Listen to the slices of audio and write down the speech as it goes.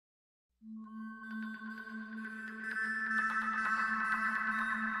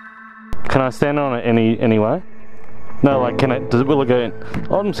Can I stand on it anyway? No, like, can it? Will it go in?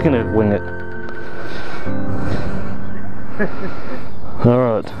 Oh, I'm just gonna wing it. All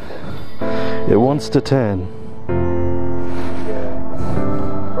right. It wants to turn.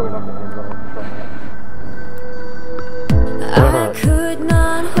 I could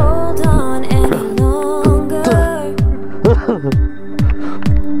not hold on any longer.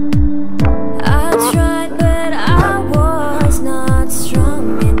 I tried, but I was not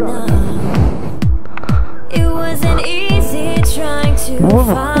strong enough. It wasn't easy trying to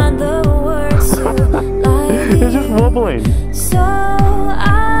find the words to lie. It's just wobbling. So I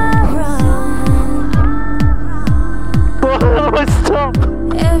run. Oh, stop!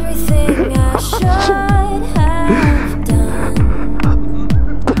 Everything I should have done.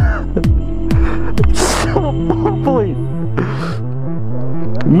 Stop wobbling!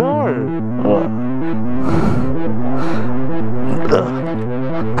 No!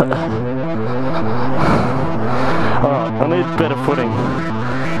 Alright, I need better footing. I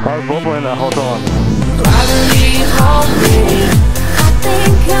was wobbling that whole time. Gravity hold me. I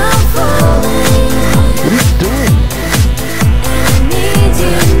think I'm falling. What are you doing? And I need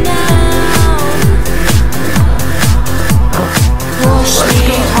you now. Push me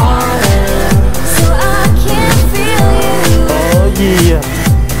harder so I can feel you. Oh yeah.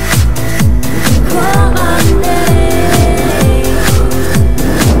 Call my name.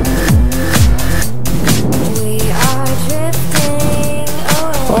 We are drifting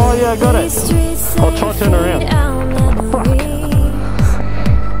away. Oh yeah, I got it. These streets I'll try to turn around. fade out memories.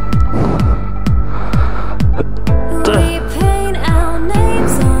 We paint our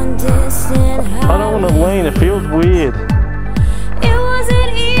names on distant I don't want to lean, it feels weird. It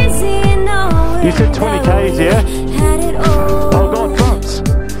wasn't easy knowing. You said 20 Ks, yeah? Had it all. Oh god, drums.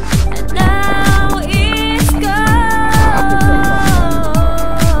 And now it's gone.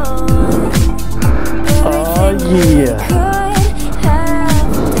 Oh yeah. Could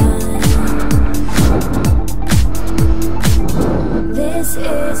have done. This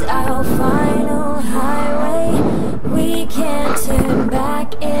is our final highway. We can't turn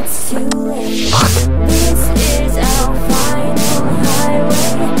back, it's too late. This is our final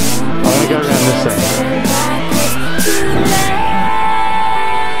highway. I'm gonna go around this thing. Turn back, it's too late.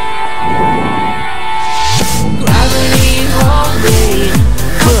 Gravity hold me.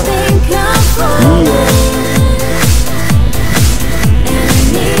 I think I'm falling. And I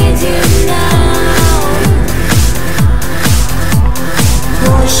need you now.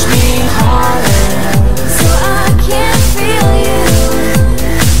 Push me harder so I can feel you.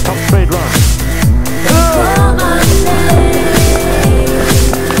 Top speed run. Call my name.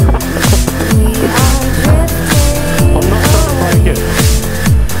 We are drifting. I'm not trying to break it.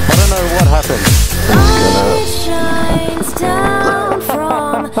 I don't know what happened. Light shines down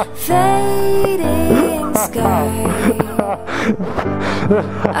from fading sky.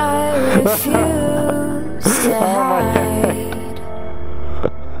 I refuse to hide.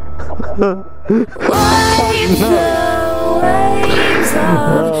 Wipe the waves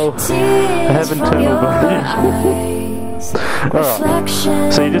of tears haven't from turned your over. eyes.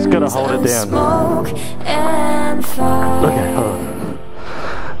 Alright, so you just gotta hold it down. Smoke and fire. Okay, hold on.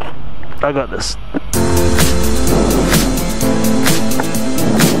 I got this.